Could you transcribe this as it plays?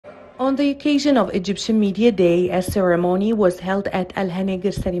On the occasion of Egyptian Media Day, a ceremony was held at Al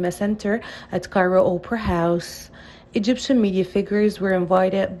Hanegir Cinema Center at Cairo Opera House. Egyptian media figures were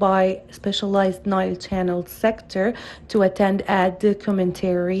invited by specialized Nile Channel sector to attend a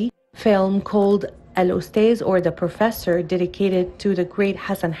documentary film called Al Ustaz, or The Professor, dedicated to the great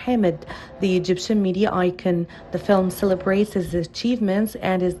Hassan Hamid, the Egyptian media icon. The film celebrates his achievements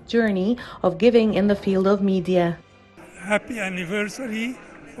and his journey of giving in the field of media. Happy anniversary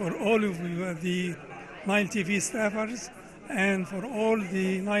for all of the Nile TV staffers and for all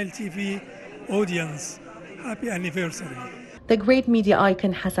the Nile TV audience. Happy anniversary. The great media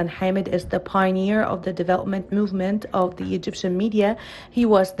icon Hassan Hamid is the pioneer of the development movement of the Egyptian media. He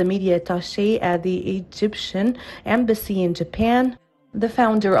was the media attaché at the Egyptian embassy in Japan, the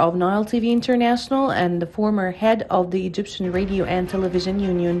founder of Nile TV International, and the former head of the Egyptian Radio and Television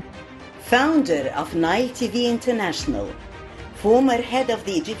Union. Founder of Nile TV International, former head of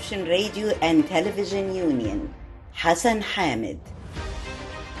the Egyptian Radio and Television Union, Hassan Hamid.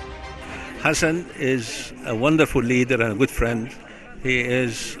 Hassan is a wonderful leader and a good friend. He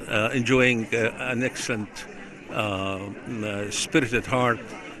is enjoying an excellent spirited heart.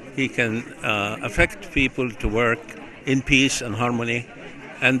 He can affect people to work in peace and harmony,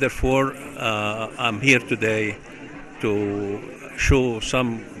 and therefore I'm here today to show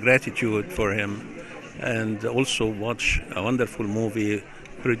some gratitude for him and also watch a wonderful movie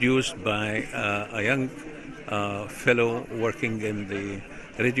produced by a young fellow working in the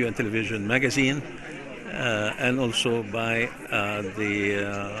radio and television magazine, and also by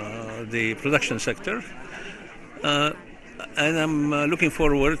the production sector. And I'm looking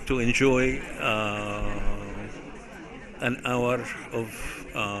forward to enjoy an hour of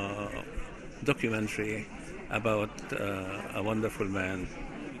documentary about a wonderful man,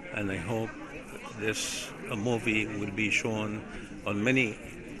 and I hope this movie will be shown on many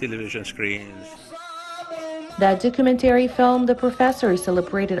television screens. The documentary film The Professor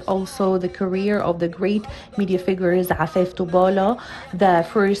celebrated also the career of the great media figures Afif Tubala, the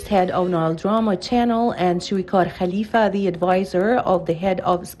first head of Nile Drama Channel, and Shwikar Khalifa, the advisor of the head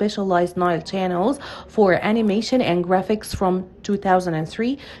of specialized Nile channels for animation and graphics from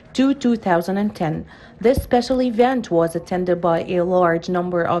 2003 to 2010. This special event was attended by a large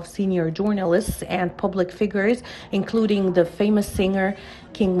number of senior journalists and public figures, including the famous singer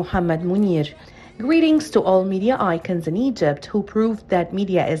King Muhammad Munir. Greetings to all media icons in Egypt who proved that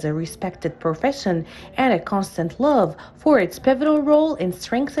media is a respected profession and a constant love for its pivotal role in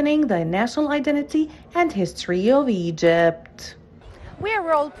strengthening the national identity and history of Egypt. We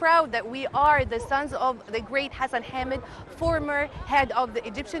are all proud that we are the sons of the great Hassan Hamid, former head of the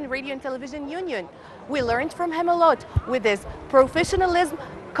Egyptian Radio and Television Union. We learned from him a lot with his professionalism,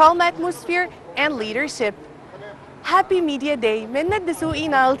 calm atmosphere, and leadership. Happy Media Day من الدسوقي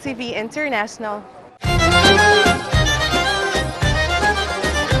Nile TV International.